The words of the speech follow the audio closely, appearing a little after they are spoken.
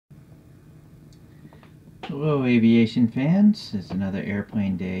Hello aviation fans, it's another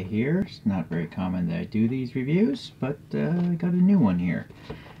airplane day here. It's not very common that I do these reviews, but I got a new one here.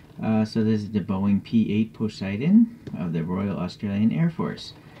 So this is the Boeing P-8 Poseidon of the Royal Australian Air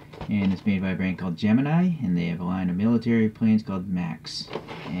Force. And it's made by a brand called Gemini, and they have a line of military planes called Max.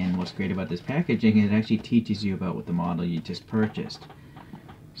 And what's great about this packaging is it actually teaches you about what the model you just purchased.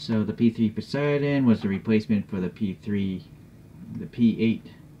 So the P-3 Poseidon was the replacement for the P-8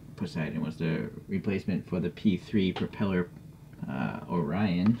 Poseidon was the replacement for the P-3 propeller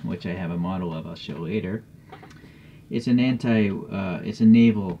Orion, which I have a model of I'll show later. It's an it's a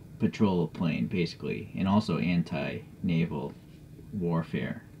naval patrol plane basically, and also anti-naval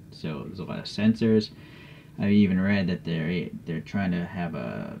warfare. So there's a lot of sensors. I've even read that they're trying to have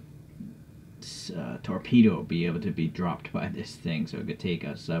a torpedo be able to be dropped by this thing, so it could take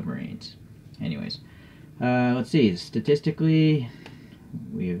out submarines. Anyways, let's see. Statistically,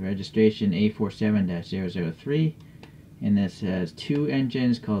 we have registration A47-003, and this has two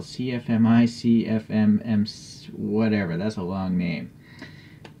engines called CFMI, CFMM, whatever. That's a long name.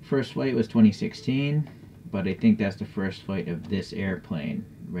 First flight was 2016, but I think that's the first flight of this airplane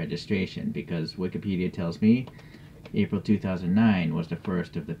registration, because Wikipedia tells me April 2009 was the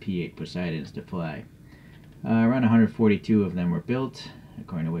first of the P-8 Poseidons to fly. Around 142 of them were built,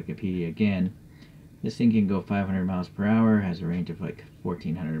 according to Wikipedia again. This thing can go 500 miles per hour, has a range of like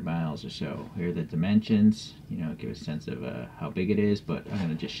 1,400 miles or so. Here are the dimensions, give a sense of how big it is, but I'm going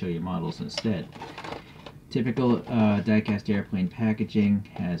to just show you models instead. Typical diecast airplane packaging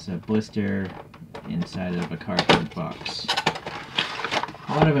has a blister inside of a cardboard box.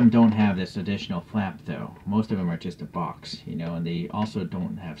 A lot of them don't have this additional flap though. Most of them are just a box, and they also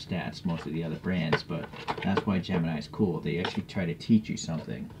don't have stats, most of the other brands, but that's why Gemini is cool. They actually try to teach you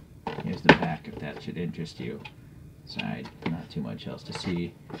something. Here's the back if that should interest you. Side, not too much else to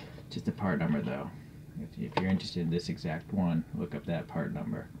see. Just the part number though. If you're interested in this exact one, look up that part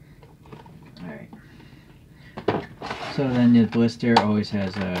number. Alright. So then the blister always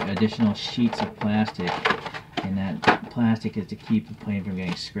has additional sheets of plastic, and that plastic is to keep the plane from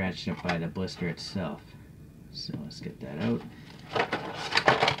getting scratched up by the blister itself. So let's get that out.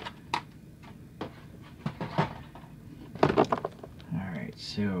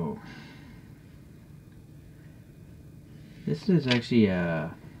 So this is actually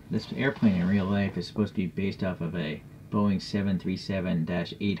this airplane in real life is supposed to be based off of a Boeing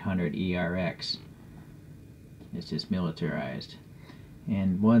 737-800 ERX. It's just militarized,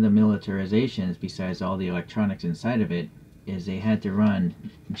 and one of the militarizations, besides all the electronics inside of it, is they had to run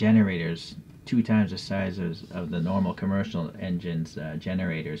generators 2 times the size of the normal commercial engines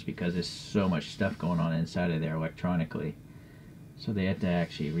generators, because there's so much stuff going on inside of there electronically. So they had to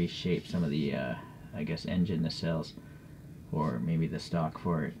actually reshape some of the, I guess, engine nacelles, or maybe the stock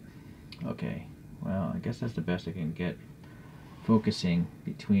for it. Okay, well, I guess that's the best I can get, focusing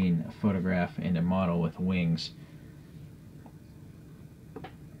between a photograph and a model with wings.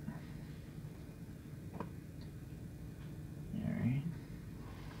 Alright,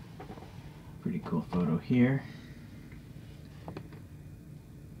 pretty cool photo here.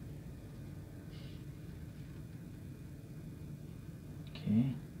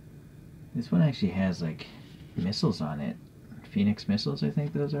 This one actually has like missiles on it. Phoenix missiles, I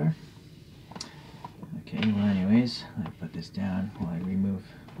think those are. Okay, well anyways, let me put this down while I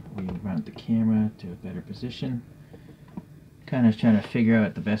remount the camera to a better position. Kind of trying to figure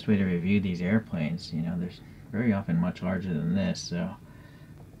out the best way to review these airplanes. They're very often much larger than this, so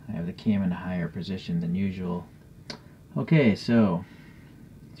I have the cam in a higher position than usual. Okay, so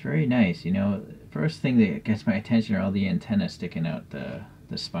it's very nice. First thing that gets my attention are all the antennas sticking out the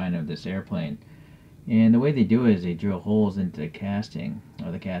spine of this airplane. And the way they do it is they drill holes into the casting, or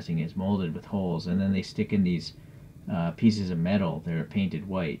the casting is molded with holes, and then they stick in these pieces of metal that are painted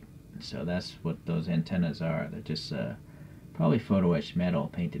white. So that's what those antennas are. They're just probably photo etched metal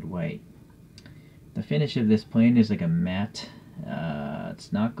painted white. The finish of this plane is like a matte.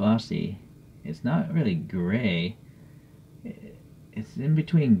 It's not glossy. It's not really gray. It's in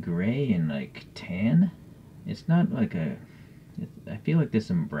between gray and like tan. It's not like I feel like there's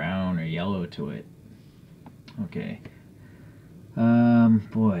some brown or yellow to it. Okay.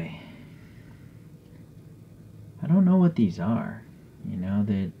 Boy. I don't know what these are. They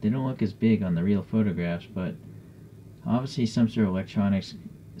don't look as big on the real photographs, but obviously some sort of electronics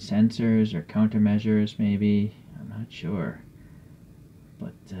sensors or countermeasures maybe. I'm not sure.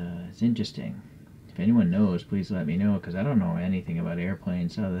 But it's interesting. If anyone knows, please let me know, because I don't know anything about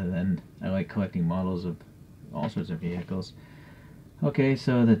airplanes other than I like collecting models of all sorts of vehicles. Okay,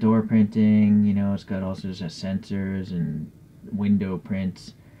 so the door printing, it's got all sorts of sensors and window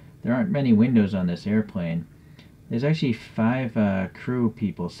prints. there aren't many windows on this airplane. There's actually 5 crew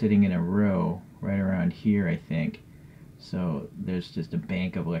people sitting in a row right around here, I think. So there's just a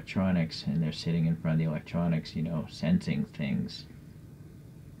bank of electronics, and they're sitting in front of the electronics, you know, sensing things.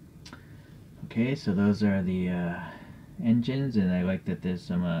 Okay, so those are the engines, and I like that there's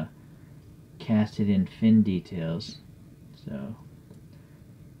some casted in fin details. So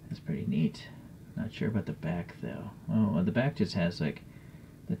that's pretty neat. Not sure about the back though. Oh, well, the back just has like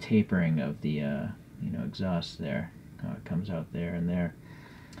the tapering of the you know, exhaust there. How it comes out there and there.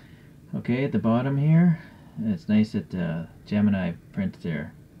 Okay, at the bottom here, it's nice that Gemini prints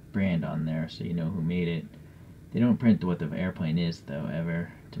their brand on there, so you know who made it. They don't print what the airplane is though,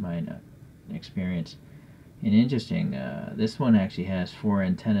 ever, to my experience. And interesting, this one actually has 4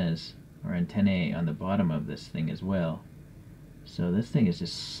 antennas or antennae on the bottom of this thing as well. So this thing is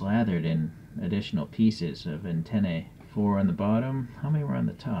just slathered in additional pieces of antennae. 4 on the bottom. How many were on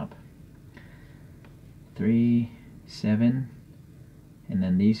the top? 3, 7, and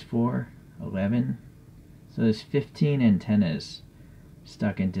then these 4, 11. So there's 15 antennas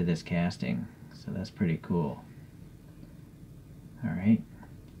stuck into this casting. So that's pretty cool. Alright.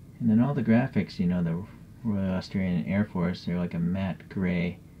 And then all the graphics, you know, the Royal Australian Air Force, they're like a matte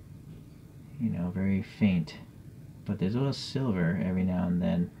gray. You know, very faint. But there's a little silver every now and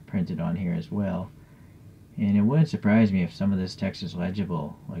then printed on here as well. And it wouldn't surprise me if some of this text is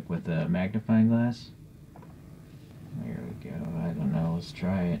legible, like with a magnifying glass. There we go. I don't know. Let's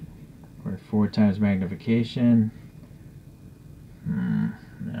try it. Or 4 times magnification.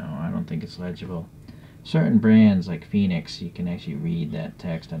 No, I don't think it's legible. Certain brands like Phoenix, you can actually read that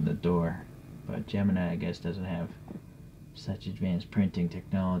text on the door. But Gemini, I guess, doesn't have such advanced printing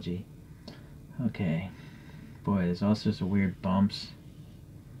technology. Okay. Boy, there's all sorts of weird bumps.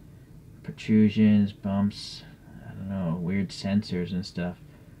 Protrusions, bumps, I don't know, weird sensors and stuff.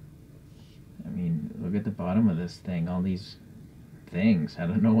 I mean, look at the bottom of this thing, all these things. I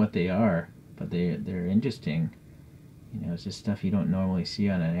don't know what they are, but they're interesting. You know, it's just stuff you don't normally see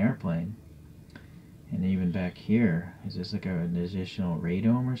on an airplane. And even back here, is this like an additional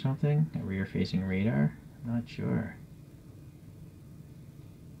radome or something? A rear-facing radar? I'm not sure.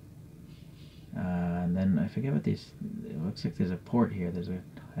 And then I forget what these, it looks like there's a port here. There's an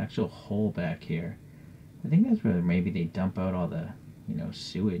actual hole back here. I think that's where maybe they dump out all the, you know,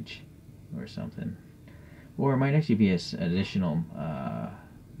 sewage or something. Or it might actually be an additional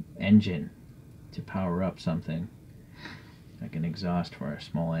engine to power up something, like an exhaust for a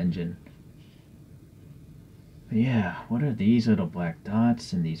small engine. But yeah, what are these little black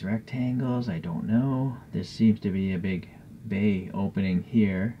dots and these rectangles? I don't know. There seems to be a big bay opening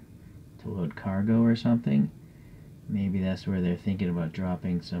here to load cargo or something. Maybe that's where they're thinking about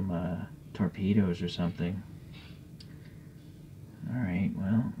dropping some torpedoes or something. Alright,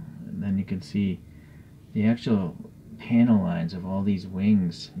 well, and then you can see the actual panel lines of all these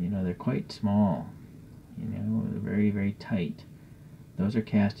wings. You know, they're quite small. You know, they're very, very tight. Those are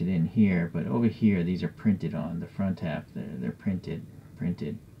casted in here, but over here these are printed on. The front half, they're printed.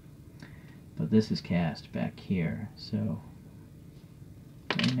 But this is cast back here, so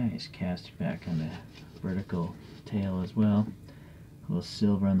very nice. Cast back on the vertical tail as well. A little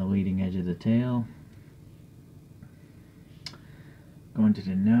silver on the leading edge of the tail. Going to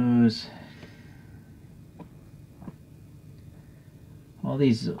the nose. All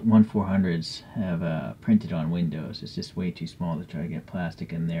these 1/400s have printed on windows. It's just way too small to try to get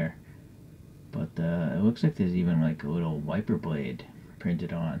plastic in there. But it looks like there's even like a little wiper blade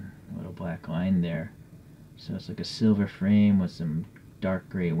printed on. A little black line there. So it's like a silver frame with some dark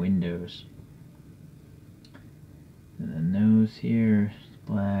gray windows. And the nose here is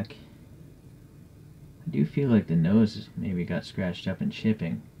black. I do feel like the nose maybe got scratched up in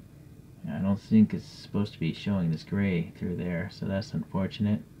shipping. I don't think it's supposed to be showing this gray through there, so that's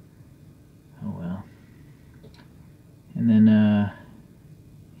unfortunate. Oh well. And then,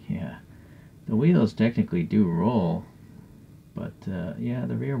 yeah, the wheels technically do roll, but yeah,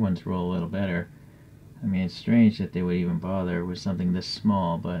 the rear ones roll a little better. I mean, it's strange that they would even bother with something this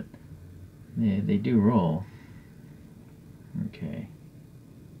small, but they do roll. Okay.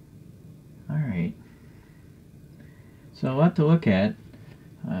 Alright. So a lot to look at.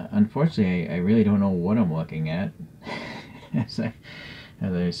 Unfortunately, I really don't know what I'm looking at. as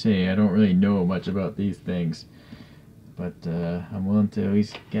I say, I don't really know much about these things. But I'm willing to at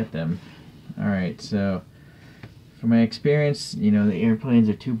least get them. Alright, so from my experience, you know, the airplanes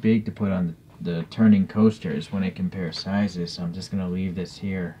are too big to put on the turning coasters when I compare sizes, so I'm just going to leave this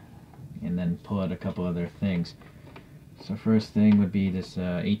here and then pull out a couple other things. So first thing would be this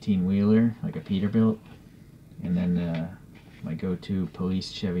 18-wheeler, like a Peterbilt, and then my go-to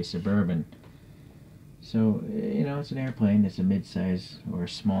police Chevy Suburban. So, you know, it's an airplane. It's a mid-size or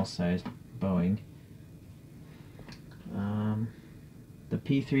small-sized Boeing. The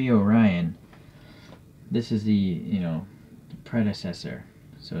P-3 Orion. This is the, you know, predecessor.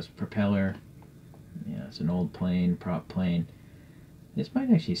 So it's propeller. Yeah, it's an old plane, prop plane. This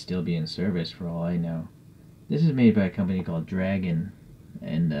might actually still be in service for all I know. This is made by a company called Dragon,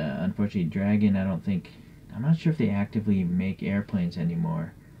 and unfortunately Dragon, I'm not sure if they actively make airplanes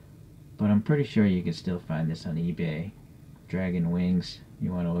anymore, but I'm pretty sure you can still find this on eBay. Dragon wings,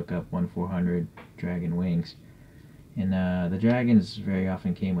 you want to look up 1400 Dragon wings. And the Dragons very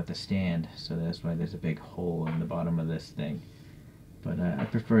often came with a stand, so that's why there's a big hole in the bottom of this thing. But I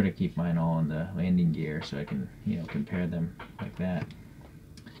prefer to keep mine all in the landing gear so I can, you know, compare them like that.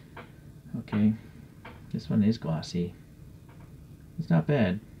 Okay, this one is glossy. It's not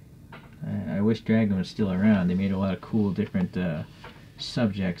bad. I wish Dragon was still around. They made a lot of cool different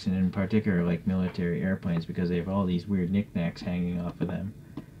subjects, and in particular like military airplanes, because they have all these weird knickknacks hanging off of them.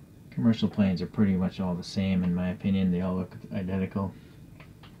 Commercial planes are pretty much all the same in my opinion. They all look identical.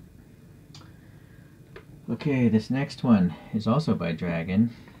 Okay, this next one is also by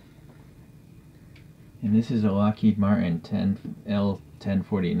Dragon, and this is a Lockheed Martin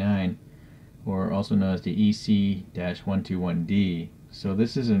L1049, or also known as the EC-121D. So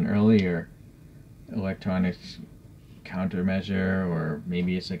this is an earlier electronics countermeasure, or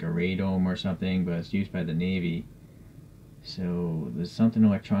maybe it's like a radome or something, but it's used by the Navy. So there's something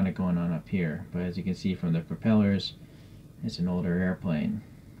electronic going on up here, but as you can see from the propellers, it's an older airplane.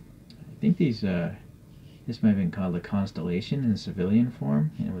 I think this might have been called the Constellation in civilian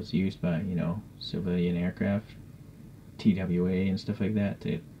form, and it was used by, you know, civilian aircraft, TWA and stuff like that,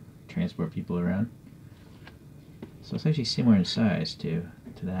 to transport people around. So it's actually similar in size to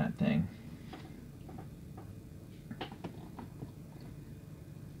that thing.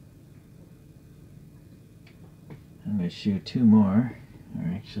 I'm going to shoot two more, or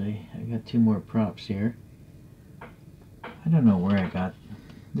actually I got two more props here. I don't know where I got,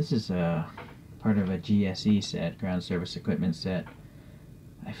 this is part of a GSE set, ground service equipment set.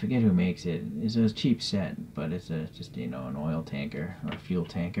 I forget who makes it. It's a cheap set, but it's just, you know, an oil tanker or a fuel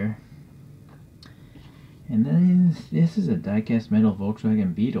tanker. And then this is a diecast metal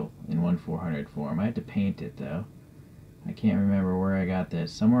Volkswagen Beetle in 1/400 form. I had to paint it though. I can't remember where I got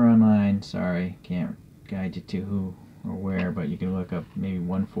this. Somewhere online. Sorry, can't guide you to who or where, but you can look up maybe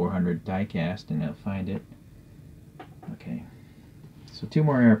 1/400 diecast and you'll find it. Okay, so two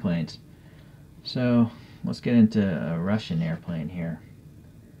more airplanes. So let's get into a Russian airplane here.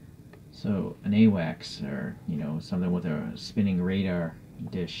 So an AWACS, or, you know, something with a spinning radar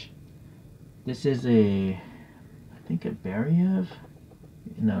dish. This is I think a Beriev?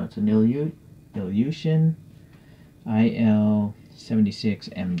 No, it's an Ilyushin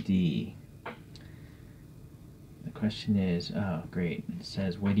IL-76MD. The question is, oh great, it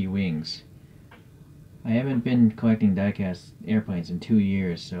says Witty Wings. I haven't been collecting diecast airplanes in 2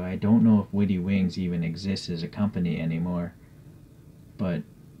 years, so I don't know if Witty Wings even exists as a company anymore. But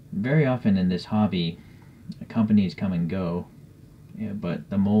very often in this hobby, companies come and go, yeah, but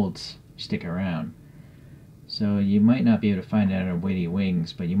the molds stick around. So you might not be able to find it on Witty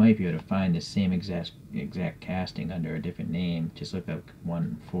Wings, but you might be able to find the same exact casting under a different name. Just look up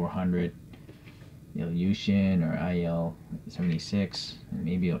 1/400 Ilyushin or IL-76, and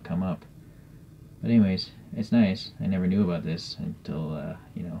maybe it'll come up. But anyways, it's nice. I never knew about this until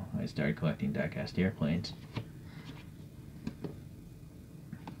you know, I started collecting diecast airplanes.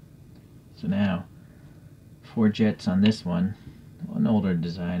 So now, 4 jets on this one. An older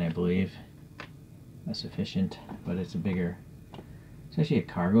design, I believe. That's sufficient, but it's a bigger. It's actually a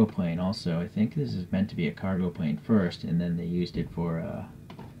cargo plane also. I think this is meant to be a cargo plane first, and then they used it for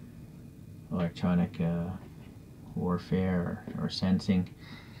electronic warfare or sensing.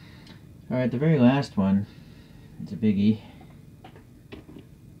 Alright, the very last one, it's a biggie.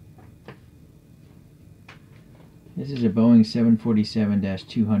 This is a Boeing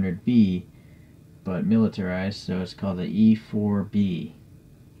 747-200B, but militarized, so it's called the E-4B.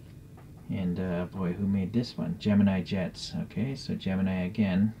 And boy, who made this one? Gemini Jets. Okay, so Gemini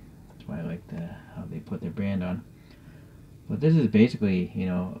again. That's why I like how they put their brand on. But this is basically, you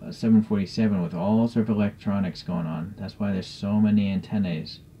know, a 747 with all sorts of electronics going on. That's why there's so many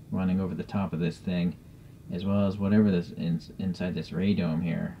antennas running over the top of this thing, as well as whatever this inside this radome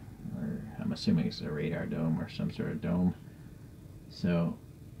here, or I'm assuming it's a radar dome or some sort of dome. So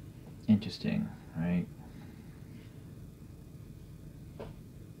interesting, right?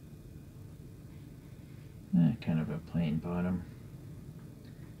 Kind of a plain bottom.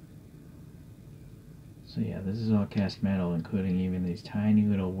 So yeah, this is all cast metal, including even these tiny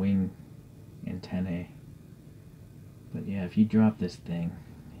little wing antennae. But yeah, if you drop this thing,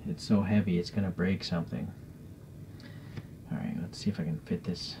 it's so heavy it's gonna break something. Alright, let's see if I can fit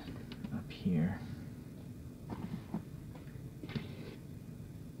this up here.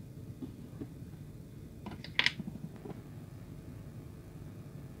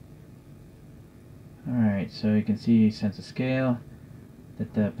 Alright, so you can see, sense of scale,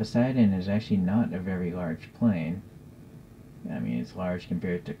 that the Poseidon is actually not a very large plane. I mean, it's large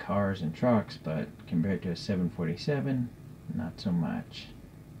compared to cars and trucks, but compared to a 747, not so much.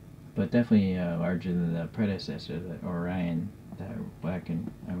 But definitely larger than the predecessor, the Orion, the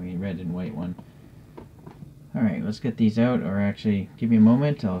red and white one. Alright, let's get these out, or actually, give me a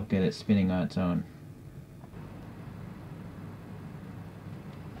moment, I'll get it spinning on its own.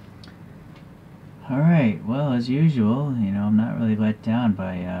 Alright, well, as usual, you know, I'm not really let down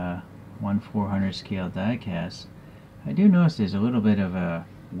by 1/400 scale diecast. I do notice there's a little bit of a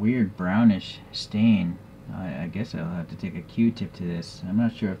weird brownish stain. I guess I'll have to take a Q-tip to this. I'm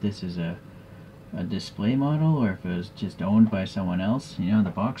not sure if this is a display model or if it was just owned by someone else. You know,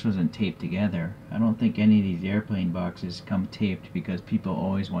 the box wasn't taped together. I don't think any of these airplane boxes come taped because people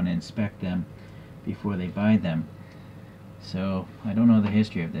always want to inspect them before they buy them. So, I don't know the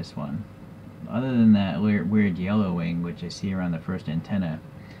history of this one. Other than that weird yellow wing, which I see around the first antenna,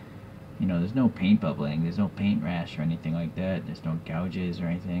 you know, there's no paint bubbling, there's no paint rash or anything like that, there's no gouges or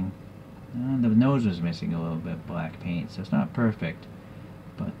anything. The nose was missing a little bit of black paint, so it's not perfect,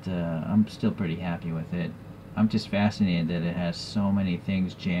 but I'm still pretty happy with it. I'm just fascinated that it has so many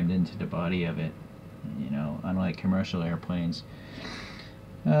things jammed into the body of it, you know, unlike commercial airplanes.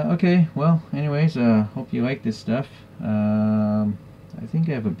 Okay, well, anyways, hope you like this stuff. I think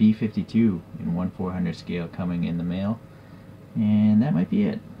I have a B-52 in 1/400 scale coming in the mail. And that might be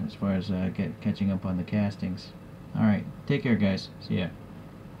it as far as catching up on the castings. Alright, take care guys. See ya.